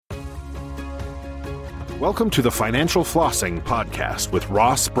Welcome to the Financial Flossing Podcast with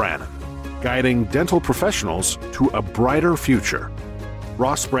Ross Brannan, guiding dental professionals to a brighter future.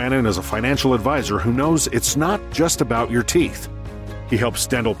 Ross Brannan is a financial advisor who knows it's not just about your teeth. He helps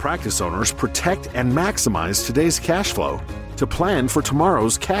dental practice owners protect and maximize today's cash flow to plan for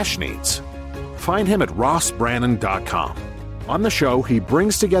tomorrow's cash needs. Find him at rossbrannan.com. On the show, he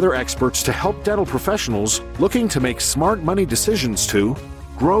brings together experts to help dental professionals looking to make smart money decisions to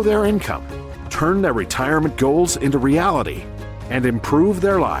grow their income, turn their retirement goals into reality, and improve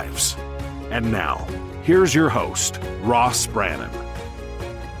their lives. And now, here's your host, Ross Brannan.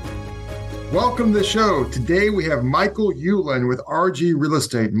 Welcome to the show. Today we have Michael Ulan with RG Real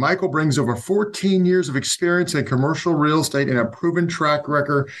Estate. Michael brings over 14 years of experience in commercial real estate and a proven track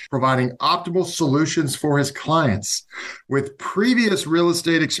record providing optimal solutions for his clients. With previous real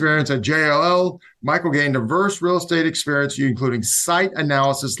estate experience at JLL, Michael gained diverse real estate experience, including site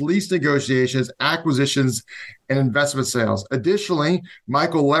analysis, lease negotiations, acquisitions, and investment sales. Additionally,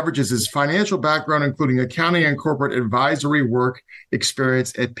 Michael leverages his financial background, including accounting and corporate advisory work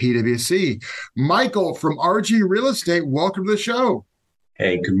experience at PwC. Michael from RG Real Estate, welcome to the show.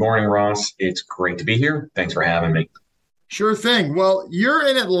 Hey, good morning, Ross. It's great to be here. Thanks for having me. Sure thing. Well, you're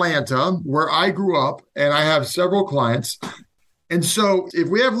in Atlanta, where I grew up, and I have several clients. And so if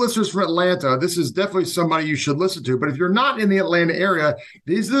we have listeners from Atlanta, this is definitely somebody you should listen to. But if you're not in the Atlanta area,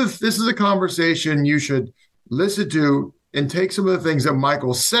 this is a conversation you should listen to and take some of the things that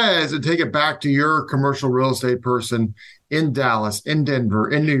Michael says and take it back to your commercial real estate person in Dallas, in Denver,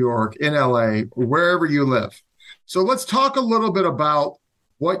 in New York, in LA, wherever you live. So let's talk a little bit about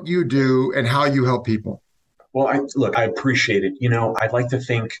what you do and how you help people. Well, I appreciate it. I'd like to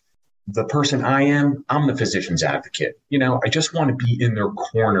think the person I'm the physician's advocate. I just want to be in their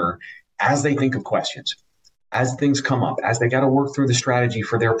corner as they think of questions, as things come up, as they got to work through the strategy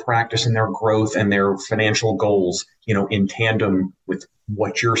for their practice and their growth and their financial goals, in tandem with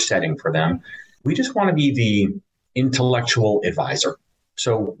what you're setting for them. We just want to be the intellectual advisor.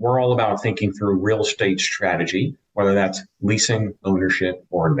 So we're all about thinking through real estate strategy, whether that's leasing, ownership,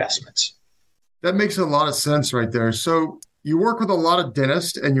 or investments. That makes a lot of sense right there. So you work with a lot of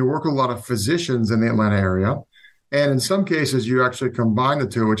dentists and you work with a lot of physicians in the Atlanta area. And in some cases, you actually combine the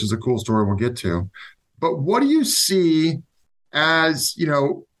two, which is a cool story we'll get to. But what do you see as,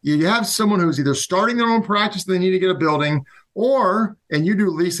 you have someone who's either starting their own practice and they need to get a building, and you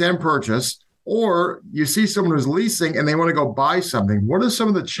do lease and purchase, or you see someone who's leasing and they want to go buy something. What are some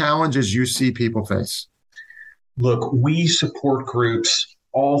of the challenges you see people face? Look, we support groups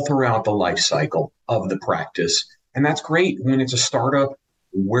all throughout the life cycle of the practice. And that's great. When it's a startup,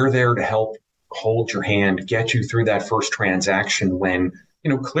 we're there to help hold your hand, get you through that first transaction when,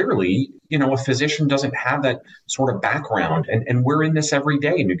 clearly, a physician doesn't have that sort of background. And we're in this every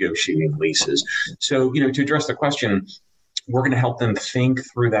day negotiating leases. So, to address the question, we're going to help them think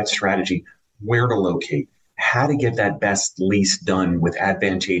through that strategy, where to locate, how to get that best lease done with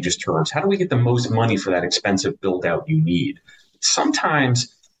advantageous terms. How do we get the most money for that expensive build out you need?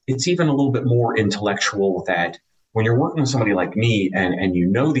 Sometimes it's even a little bit more intellectual that when you're working with somebody like me and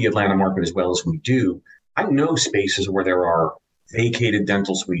the Atlanta market as well as we do, I know spaces where there are vacated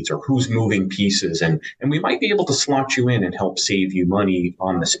dental suites or who's moving pieces. And we might be able to slot you in and help save you money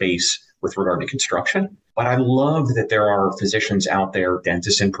on the space with regard to construction. But I love that there are physicians out there,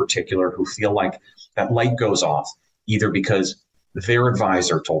 dentists in particular, who feel like that light goes off, either because their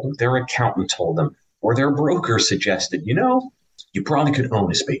advisor told them, their accountant told them, or their broker suggested, you probably could own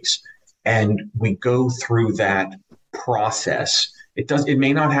a space. And we go through that process. It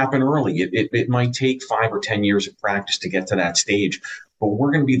may not happen early. It might take 5 or 10 years of practice to get to that stage, but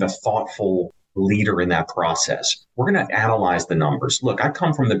we're going to be the thoughtful leader in that process. We're going to analyze the numbers. Look, I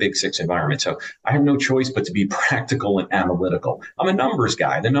come from the Big Six environment, so I have no choice but to be practical and analytical. I'm a numbers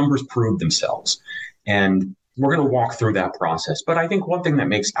guy. The numbers prove themselves. And we're going to walk through that process. But I think one thing that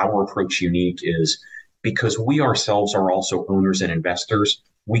makes our approach unique is because we ourselves are also owners and investors,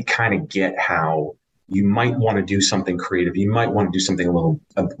 we kind of get how you might want to do something creative. You might want to do something a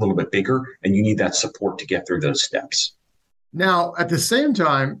little bit bigger, and you need that support to get through those steps. Now, at the same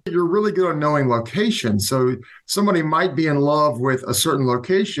time, you're really good on knowing location. So somebody might be in love with a certain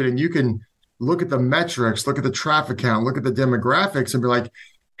location, and you can look at the metrics, look at the traffic count, look at the demographics, and be like,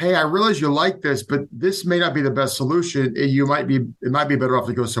 hey, I realize you like this, but this may not be the best solution. It might be better off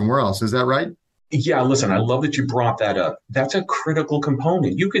to go somewhere else. Is that right? Yeah, listen, I love that you brought that up. That's a critical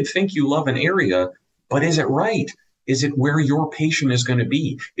component. You could think you love an area, but is it right? Is it where your patient is going to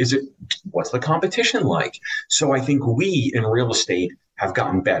be? What's the competition like? So I think we in real estate have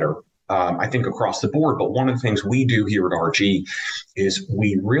gotten better, I think across the board. But one of the things we do here at RG is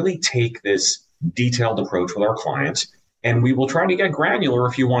we really take this detailed approach with our clients. And we will try to get granular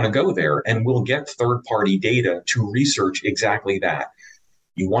if you want to go there. And we'll get third-party data to research exactly that.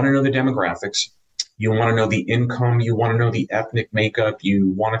 You want to know the demographics. You want to know the income. You want to know the ethnic makeup.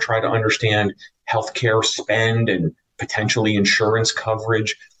 You want to try to understand healthcare spend and potentially insurance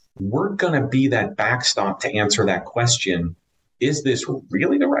coverage. We're going to be that backstop to answer that question. Is this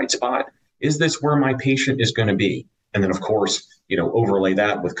really the right spot? Is this where my patient is going to be? And then, of course, overlay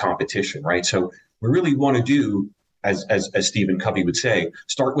that with competition, right? So we really want to do, as Stephen Covey would say,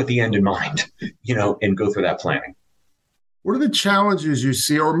 start with the end in mind, and go through that planning. What are the challenges you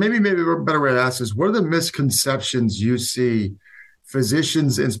see, or maybe a better way to ask this, what are the misconceptions you see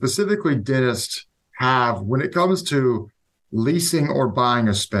physicians and specifically dentists have when it comes to leasing or buying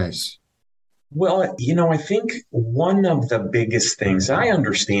a space? Well, I think one of the biggest things, I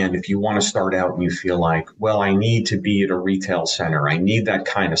understand if you want to start out and you feel like, well, I need to be at a retail center, I need that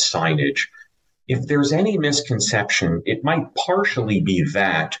kind of signage. If there's any misconception, it might partially be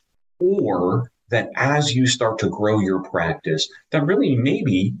that, or that as you start to grow your practice, that really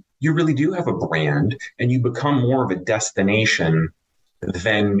maybe you really do have a brand and you become more of a destination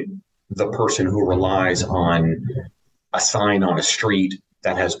than the person who relies on a sign on a street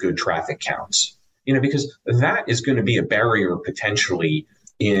that has good traffic counts. Because that is going to be a barrier potentially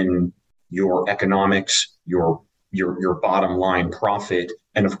in your economics, your bottom line profit,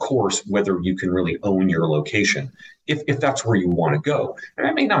 and of course, whether you can really own your location, if that's where you want to go. And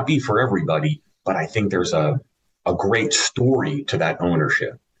that may not be for everybody, but I think there's a great story to that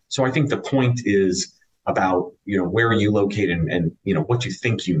ownership. So I think the point is about, where are you located and what you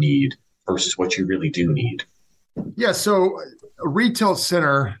think you need versus what you really do need. Yeah. So a retail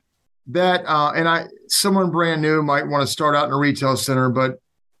center that, someone brand new might want to start out in a retail center, but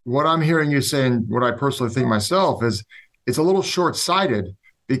what I'm hearing you saying, what I personally think myself is it's a little short-sighted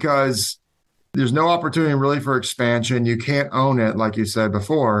because there's no opportunity really for expansion. You can't own it, like you said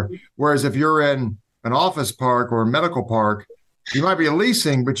before. Whereas if you're in an office park or a medical park, you might be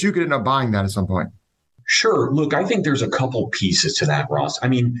leasing, but you could end up buying that at some point. Sure. Look, I think there's a couple pieces to that, Ross. I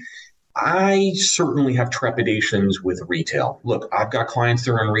mean, I certainly have trepidations with retail. Look, I've got clients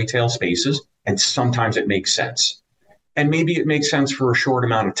that are in retail spaces, and sometimes it makes sense. And maybe it makes sense for a short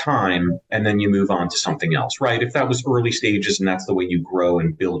amount of time, and then you move on to something else, right? If that was early stages and that's the way you grow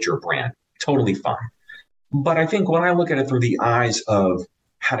and build your brand, totally fine. But I think when I look at it through the eyes of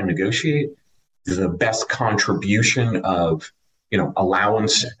how to negotiate, the best contribution of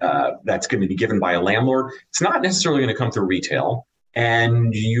allowance that's going to be given by a landlord, it's not necessarily going to come through retail.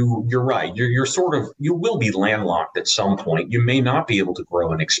 And you're right. You will be landlocked at some point. You may not be able to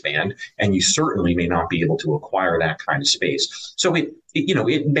grow and expand, and you certainly may not be able to acquire that kind of space. So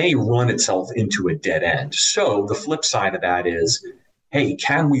it may run itself into a dead end. So the flip side of that is, hey,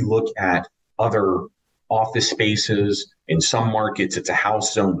 can we look at other office spaces? In some markets, it's a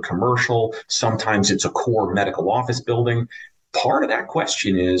house zone commercial. Sometimes it's a core medical office building. Part of that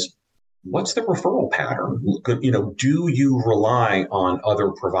question is, what's the referral pattern? Do you rely on other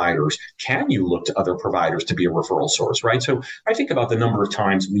providers? Can you look to other providers to be a referral source, right? So I think about the number of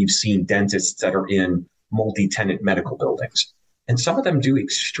times we've seen dentists that are in multi-tenant medical buildings, and some of them do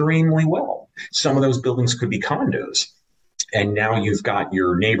extremely well. Some of those buildings could be condos, and now you've got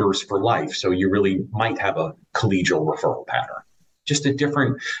your neighbors for life. So you really might have a collegial referral pattern. I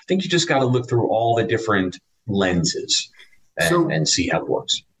think you just got to look through all the different lenses and see how it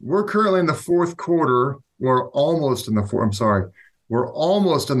works. We're currently in the fourth quarter. We're almost in the fourth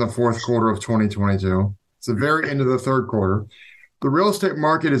quarter of 2022. It's the very end of the third quarter. The real estate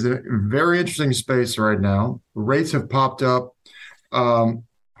market is in a very interesting space right now. Rates have popped up. The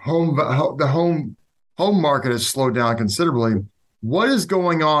home market has slowed down considerably. What is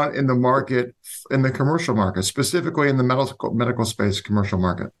going on in the market, in the commercial market, specifically in the medical space commercial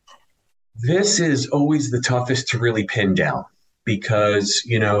market? This is always the toughest to really pin down because,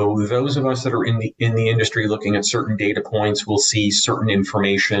 those of us that are in the industry looking at certain data points will see certain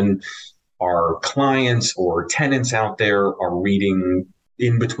information. Our clients or tenants out there are reading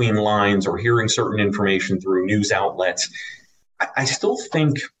in between lines or hearing certain information through news outlets. I still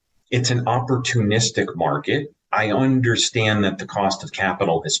think it's an opportunistic market. I understand that the cost of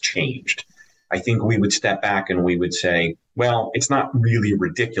capital has changed. I think we would step back and we would say, well, it's not really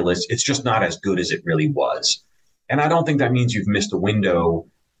ridiculous. It's just not as good as it really was. And I don't think that means you've missed a window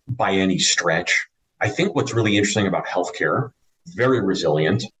by any stretch. I think what's really interesting about healthcare, very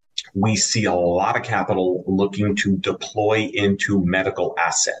resilient. We see a lot of capital looking to deploy into medical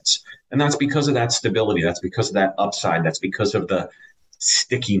assets. And that's because of that stability. That's because of that upside. That's because of the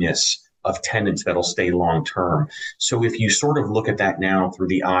stickiness of tenants that'll stay long term. So if you sort of look at that now through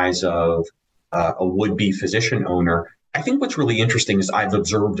the eyes of, a would-be physician owner, I think what's really interesting is I've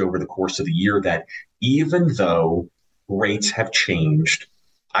observed over the course of the year that even though rates have changed,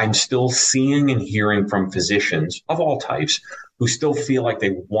 I'm still seeing and hearing from physicians of all types who still feel like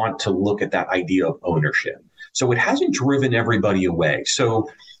they want to look at that idea of ownership. So it hasn't driven everybody away. So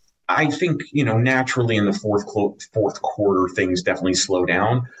I think, naturally in the fourth quarter, things definitely slow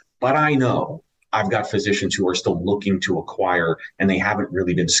down. But I know I've got physicians who are still looking to acquire, and they haven't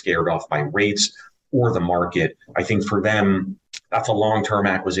really been scared off by rates or the market. I think for them, that's a long-term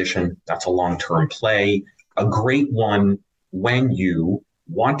acquisition. That's a long-term play, a great one when you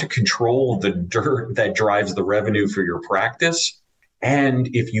want to control the dirt that drives the revenue for your practice.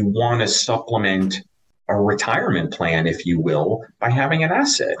 And if you want to supplement a retirement plan, if you will, by having an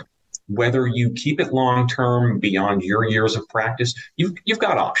asset, whether you keep it long-term beyond your years of practice, you've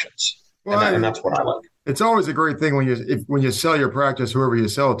got options. Well, and that's what I like. It's always a great thing when you sell your practice, whoever you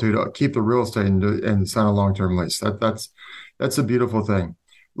sell it to keep the real estate and sign a long-term lease. That's a beautiful thing.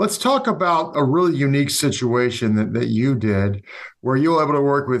 Let's talk about a really unique situation that you did, where you were able to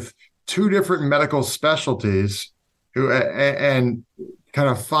work with two different medical specialties and kind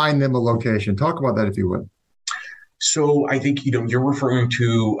of find them a location. Talk about that, if you would. So I think you're referring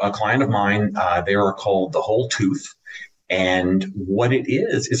to a client of mine. They are called the Whole Tooth. And what it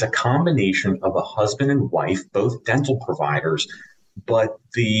is a combination of a husband and wife, both dental providers, but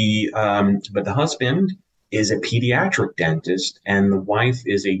the husband is a pediatric dentist and the wife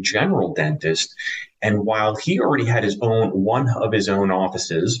is a general dentist. And while he already had one of his own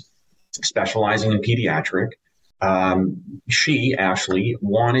offices specializing in pediatric, she, Ashley,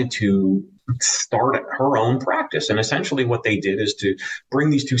 wanted to start her own practice. And essentially what they did is to bring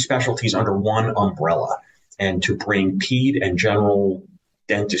these two specialties under one umbrella, and to bring ped and general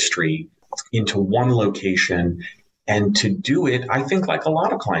dentistry into one location. And to do it, I think like a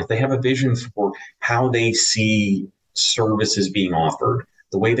lot of clients, they have a vision for how they see services being offered,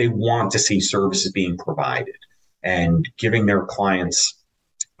 the way they want to see services being provided, and giving their clients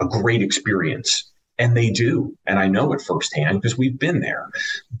a great experience. And they do. And I know it firsthand because we've been there.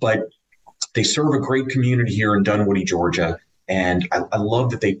 But they serve a great community here in Dunwoody, Georgia. And I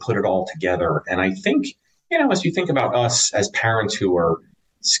love that they put it all together. And I think, as you think about us as parents who are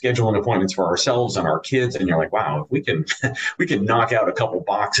scheduling appointments for ourselves and our kids, and you're like, wow, if we can knock out a couple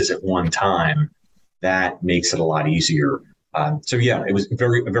boxes at one time, that makes it a lot easier. So yeah, it was a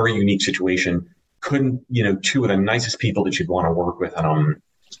very unique situation. Couldn't, two of the nicest people that you'd want to work with. And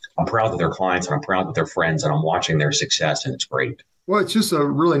I'm proud that they're clients, and I'm proud that they're friends, and I'm watching their success, and it's great. Well, it's just a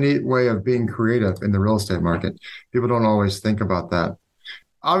really neat way of being creative in the real estate market. People don't always think about that.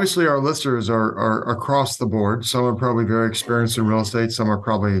 Obviously, our listeners are across the board. Some are probably very experienced in real estate. Some are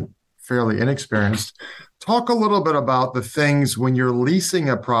probably fairly inexperienced. Talk a little bit about the things when you're leasing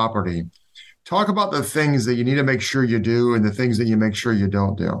a property. Talk about the things that you need to make sure you do and the things that you make sure you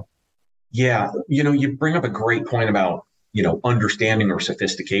don't do. Yeah. You bring up a great point about, understanding or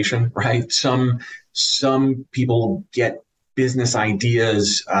sophistication, right? Some people get business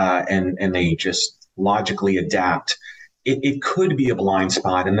ideas and they just logically adapt. It could be a blind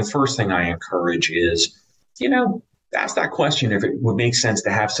spot. And the first thing I encourage is, ask that question if it would make sense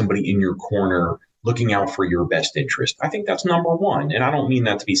to have somebody in your corner looking out for your best interest. I think that's number one. And I don't mean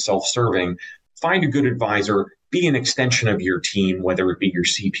that to be self-serving. Find a good advisor, be an extension of your team, whether it be your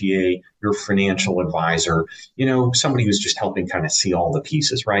CPA, your financial advisor, somebody who's just helping kind of see all the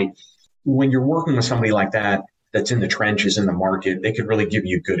pieces, right? When you're working with somebody like that, that's in the trenches in the market, they could really give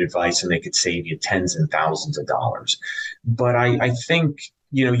you good advice and they could save you tens and thousands of dollars. But I think,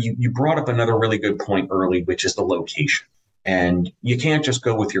 you brought up another really good point early, which is the location. And you can't just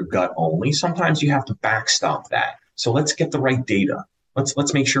go with your gut only. Sometimes you have to backstop that. So let's get the right data.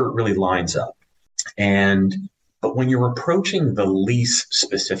 Let's make sure it really lines up. But when you're approaching the lease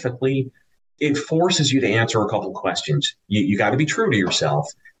specifically, it forces you to answer a couple questions. You got to be true to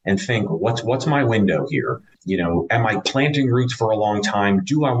yourself and think, what's my window here? Am I planting roots for a long time?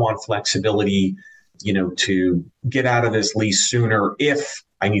 Do I want flexibility, to get out of this lease sooner if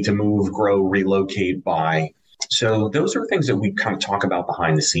I need to move, grow, relocate, buy? So those are things that we kind of talk about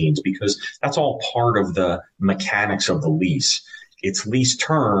behind the scenes because that's all part of the mechanics of the lease. It's lease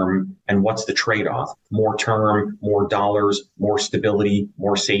term, and what's the trade-off? More term, more dollars, more stability,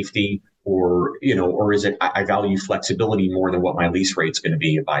 more safety, or is it I value flexibility more than what my lease rate's going to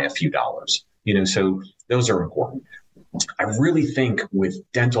be by a few dollars? So those are important. I really think with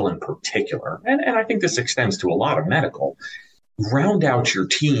dental in particular, and I think this extends to a lot of medical, round out your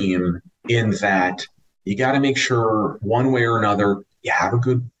team in that you got to make sure one way or another you have a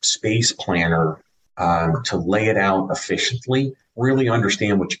good space planner to lay it out efficiently, really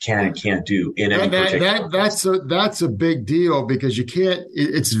understand what you can and can't do in any particular case. That's a big deal because you can't.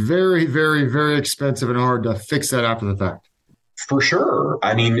 It's very, very, very expensive and hard to fix that after the fact. For sure.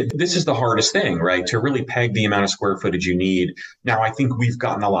 I mean, this is the hardest thing, right? To really peg the amount of square footage you need. Now, I think we've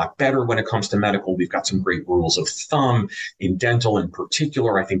gotten a lot better when it comes to medical. We've got some great rules of thumb in dental in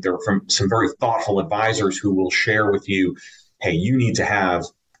particular. I think there are from some very thoughtful advisors who will share with you, hey, you need to have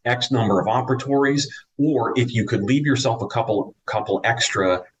X number of operatories, or if you could leave yourself a couple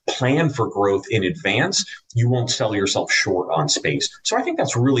extra, plan for growth in advance, you won't sell yourself short on space. So I think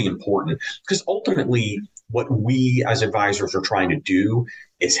that's really important because ultimately what we as advisors are trying to do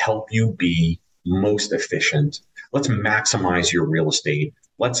is help you be most efficient. Let's maximize your real estate.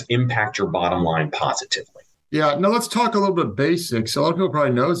 Let's impact your bottom line positively. Yeah. Now let's talk a little bit basics. A lot of people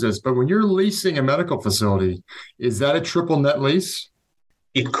probably knows this, but when you're leasing a medical facility, is that a triple net lease?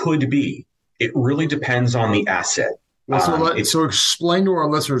 It could be. It really depends on the asset. Well, so explain to our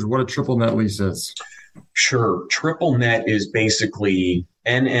listeners what a triple net lease is. Sure. Triple net is basically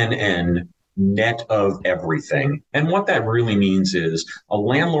NNN, net of everything. And what that really means is a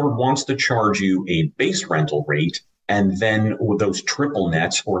landlord wants to charge you a base rental rate, and then those triple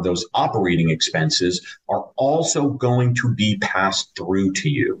nets or those operating expenses are also going to be passed through to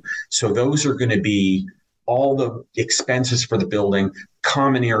you. So those are going to be all the expenses for the building,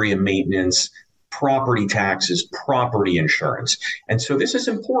 common area maintenance, property taxes, property insurance. And so this is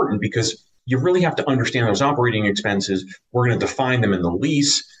important because you really have to understand those operating expenses. We're going to define them in the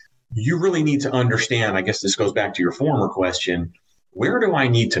lease. You really need to understand, I guess this goes back to your former question, where do I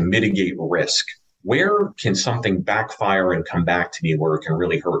need to mitigate risk? Where can something backfire and come back to me where it can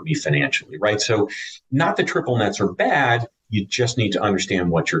really hurt me financially, right? So not that triple nets are bad, you just need to understand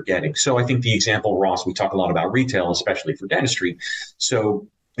what you're getting. So I think the example, Ross, we talk a lot about retail, especially for dentistry. So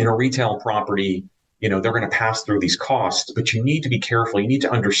in a retail property, they're going to pass through these costs, but you need to be careful. You need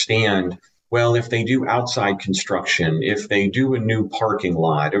to understand, well, if they do outside construction, if they do a new parking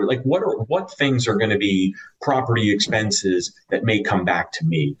lot, or like what things are going to be property expenses that may come back to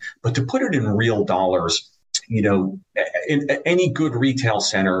me. But to put it in real dollars, in any good retail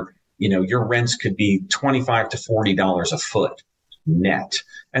center, your rents could be $25 to $40 a foot net.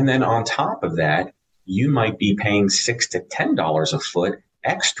 And then on top of that, you might be paying $6 to $10 a foot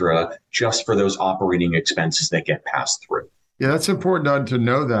extra just for those operating expenses that get passed through. Yeah, that's important to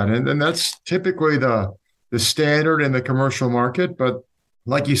know that. And that's typically the standard in the commercial market. But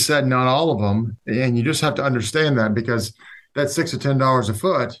like you said, not all of them. And you just have to understand that because that $6 to $10 a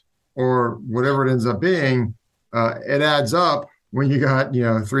foot or whatever it ends up being, it adds up when you got,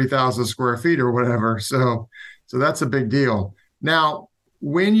 3,000 square feet or whatever. So that's a big deal. Now,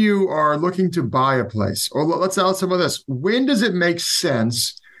 when you are looking to buy a place, or let's add some of this, when does it make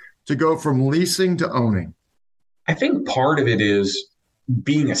sense to go from leasing to owning? I think part of it is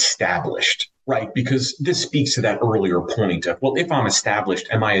being established, right? Because this speaks to that earlier point of, well, if I'm established,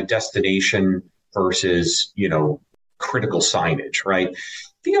 am I a destination versus, critical signage, right?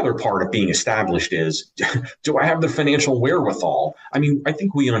 The other part of being established is, do I have the financial wherewithal? I mean, I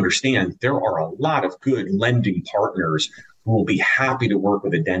think we understand there are a lot of good lending partners who will be happy to work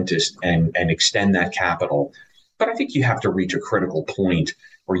with a dentist and extend that capital. But I think you have to reach a critical point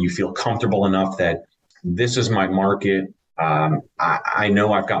where you feel comfortable enough that this is my market. I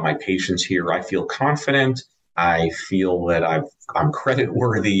know I've got my patients here. I feel confident. I feel that I'm credit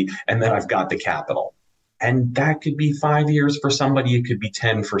worthy and that I've got the capital. And that could be 5 years for somebody. It could be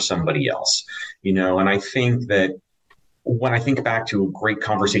 10 for somebody else, and I think that when I think back to a great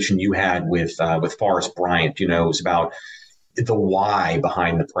conversation you had with Forrest Bryant, it was about the why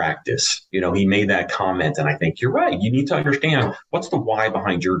behind the practice. He made that comment, and I think you're right. You need to understand what's the why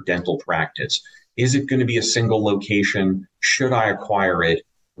behind your dental practice. Is it going to be a single location? Should I acquire it?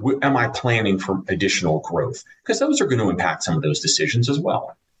 Am I planning for additional growth? Because those are going to impact some of those decisions as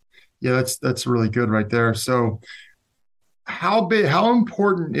well. Yeah, that's really good right there. So how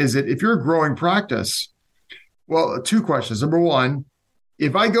important is it if you're a growing practice? Well, two questions. Number one,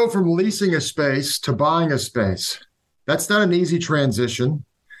 if I go from leasing a space to buying a space, that's not an easy transition.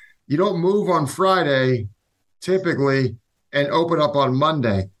 You don't move on Friday typically and open up on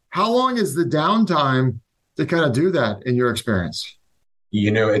Monday. How long is the downtime to kind of do that in your experience?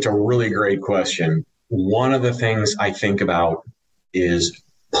 It's a really great question. One of the things I think about is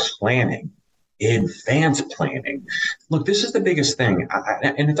planning, advanced planning. Look, this is the biggest thing.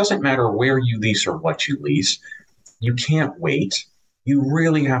 And it doesn't matter where you lease or what you lease. You can't wait. You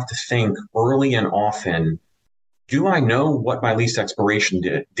really have to think early and often, do I know what my lease expiration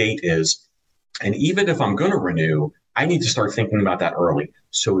date is? And even if I'm going to renew, I need to start thinking about that early.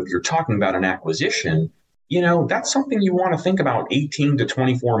 So if you're talking about an acquisition, that's something you want to think about 18 to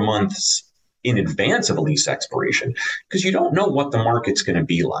 24 months in advance of a lease expiration, because you don't know what the market's going to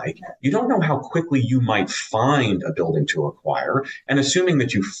be like. You don't know how quickly you might find a building to acquire. And assuming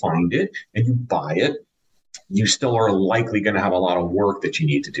that you find it and you buy it, you still are likely going to have a lot of work that you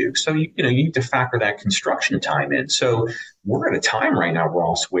need to do. So, you need to factor that construction time in. So we're at a time right now,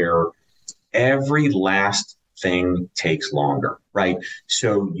 Ross, where every last thing takes longer, right?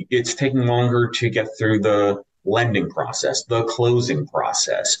 So it's taking longer to get through the lending process, the closing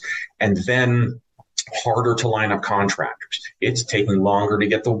process, and then harder to line up contractors. It's taking longer to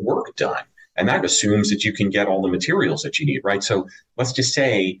get the work done. And that assumes that you can get all the materials that you need, right? So let's just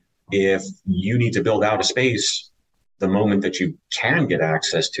say if you need to build out a space, the moment that you can get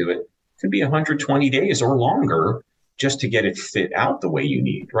access to it could be 120 days or longer just to get it fit out the way you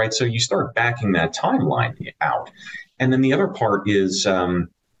need, right? So you start backing that timeline out. And then the other part is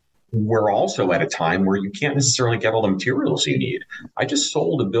we're also at a time where you can't necessarily get all the materials you need. I just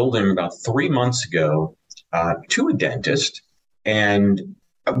sold a building about 3 months ago to a dentist. And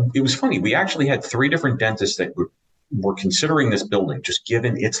it was funny. We actually had 3 different dentists that were considering this building, just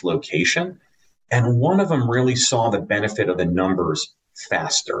given its location. And one of them really saw the benefit of the numbers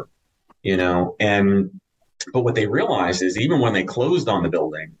faster, but what they realized is even when they closed on the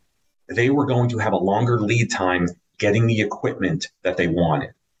building, they were going to have a longer lead time getting the equipment that they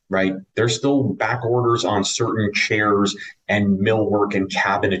wanted, right? There's still back orders on certain chairs and millwork and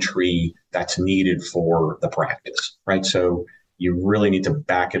cabinetry that's needed for the practice, right? So you really need to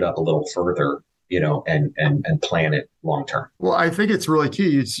back it up a little further, and plan it long term. Well, I think it's really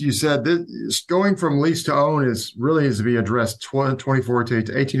key. You said that going from lease to own needs to be addressed 24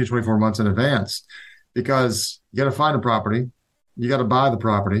 to 18 to 24 months in advance, because you got to find a property, you got to buy the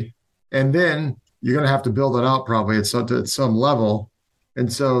property, and then you're going to have to build it out probably at some level.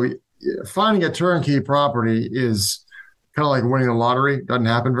 And so finding a turnkey property is kind of like winning the lottery. It doesn't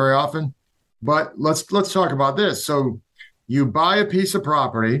happen very often. But let's talk about this. So you buy a piece of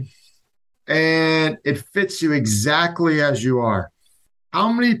property and it fits you exactly as you are.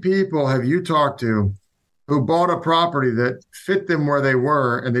 How many people have you talked to who bought a property that fit them where they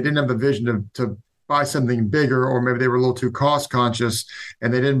were and they didn't have the vision to buy something bigger, or maybe they were a little too cost conscious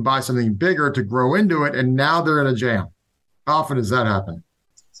and they didn't buy something bigger to grow into it, and now they're in a jam? How often does that happen?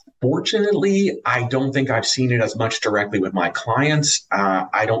 Fortunately, I don't think I've seen it as much directly with my clients.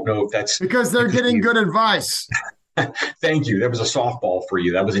 I don't know if that's because they're getting good advice. Thank you. That was a softball for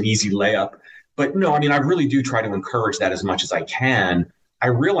you. That was an easy layup. But no, I really do try to encourage that as much as I can. I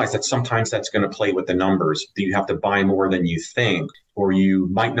realize that sometimes that's going to play with the numbers, that you have to buy more than you think, or you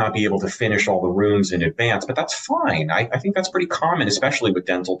might not be able to finish all the rooms in advance, but that's fine. I think that's pretty common, especially with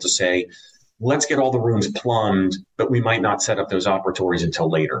dental, to say, let's get all the rooms plumbed, but we might not set up those operatories until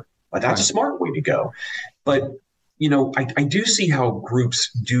later. But that's a smart way to go. But, I do see how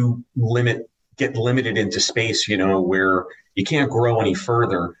groups do get limited into space, where you can't grow any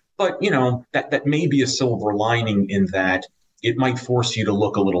further. But, that may be a silver lining in that it might force you to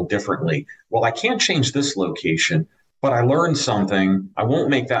look a little differently. Well, I can't change this location, but I learned something. I won't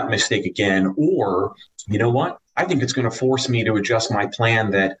make that mistake again. Or, you know what? I think it's going to force me to adjust my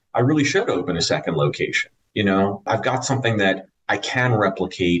plan that I really should open a second location. I've got something that I can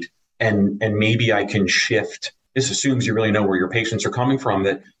replicate, and maybe I can shift. This assumes you really know where your patients are coming from,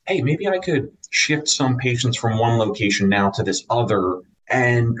 that, hey, maybe I could shift some patients from one location now to this other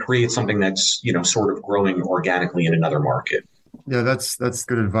and create something that's, sort of growing organically in another market. Yeah, that's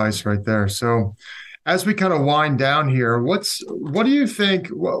good advice right there. So as we kind of wind down here, what do you think,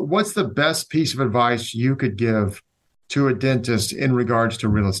 what's the best piece of advice you could give to a dentist in regards to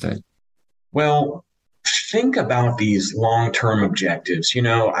real estate? Well, think about these long-term objectives.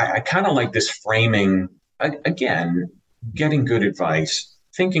 I kind of like this framing, again, getting good advice,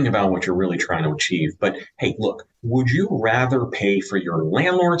 thinking about what you're really trying to achieve. But hey, look, would you rather pay for your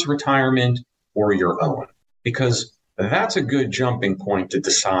landlord's retirement or your own? Because that's a good jumping point to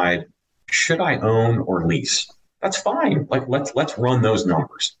decide, should I own or lease? That's fine. Like, let's run those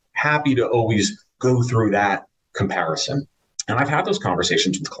numbers. Happy to always go through that comparison. And I've had those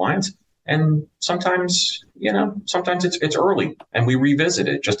conversations with clients, and sometimes it's early and we revisit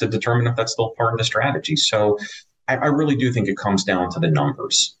it just to determine if that's still part of the strategy. So I really do think it comes down to the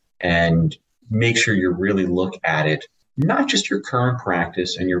numbers, and make sure you really look at it, not just your current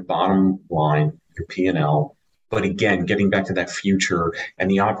practice and your bottom line, your P&L, but again, getting back to that future and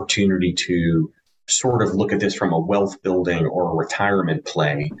the opportunity to sort of look at this from a wealth building or a retirement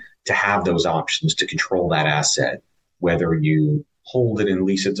play, to have those options to control that asset, whether you hold it and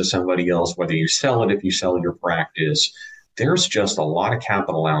lease it to somebody else, whether you sell it, if you sell your practice. There's just a lot of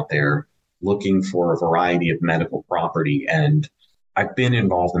capital out there looking for a variety of medical property. And I've been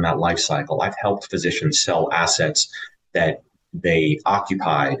involved in that life cycle. I've helped physicians sell assets that they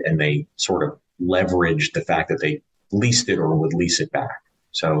occupied and they sort of leveraged the fact that they leased it or would lease it back.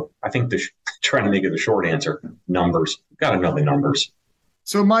 So I think trying to make it the short answer, numbers. Got to know the numbers.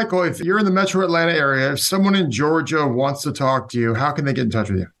 So, Michael, if you're in the metro Atlanta area, if someone in Georgia wants to talk to you, how can they get in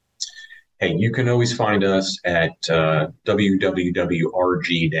touch with you? Hey, you can always find us at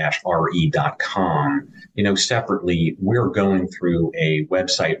www.rg-re.com. Separately, we're going through a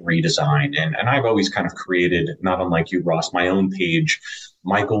website redesign. And I've always kind of created, not unlike you, Ross, my own page,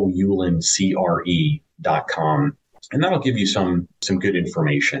 michaelyulincre.com. And that'll give you some good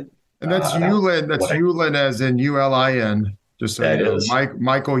information. And that's Ulin. That's Ulin as in ULIN. Just so you know,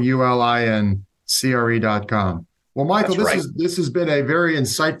 michaelyulincre.com. Well, Michael, this has been a very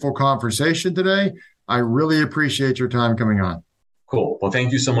insightful conversation today. I really appreciate your time coming on. Cool. Well,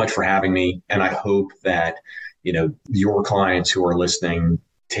 thank you so much for having me. And I hope that, your clients who are listening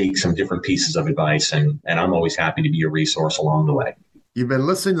take some different pieces of advice. And I'm always happy to be a resource along the way. You've been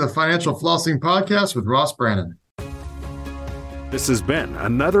listening to the Financial Flossing Podcast with Ross Brannan. This has been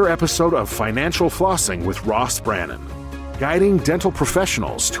another episode of Financial Flossing with Ross Brannan, guiding dental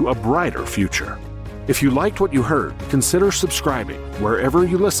professionals to a brighter future. If you liked what you heard, consider subscribing wherever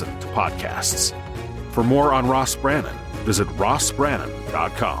you listen to podcasts. For more on Ross Brannan, visit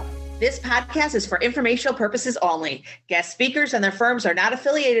rossbrannan.com. This podcast is for informational purposes only. Guest speakers and their firms are not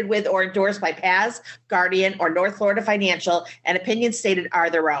affiliated with or endorsed by PAS, Guardian, or North Florida Financial, and opinions stated are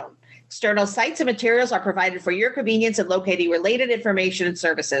their own. External sites and materials are provided for your convenience in locating related information and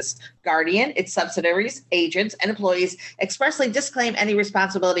services. Guardian, its subsidiaries, agents, and employees expressly disclaim any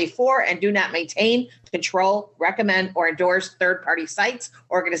responsibility for and do not maintain, control, recommend, or endorse third-party sites,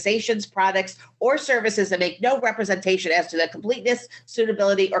 organizations, products, or services that make no representation as to the completeness,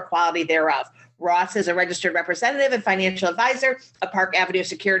 suitability, or quality thereof. Ross is a registered representative and financial advisor of Park Avenue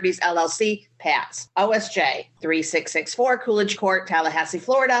Securities, LLC, PAS. OSJ 3664 Coolidge Court, Tallahassee,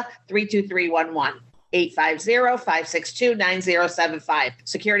 Florida, 32311. 850-562-9075.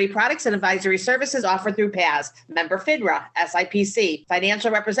 Security products and advisory services offered through PAS. Member FINRA, SIPC. Financial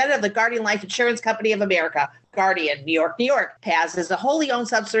representative of the Guardian Life Insurance Company of America. Guardian, New York, New York. PAS is a wholly owned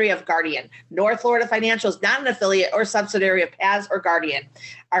subsidiary of Guardian. North Florida Financial is not an affiliate or subsidiary of PAS or Guardian.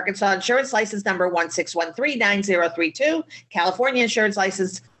 Arkansas Insurance License Number 16139032. California Insurance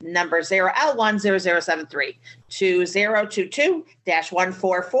License Number 0L10073.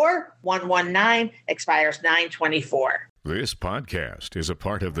 2022-144-119 expires 9/24. This podcast is a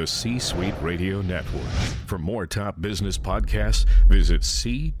part of the C-Suite Radio Network. For more top business podcasts, visit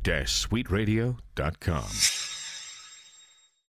c-suiteradio.com.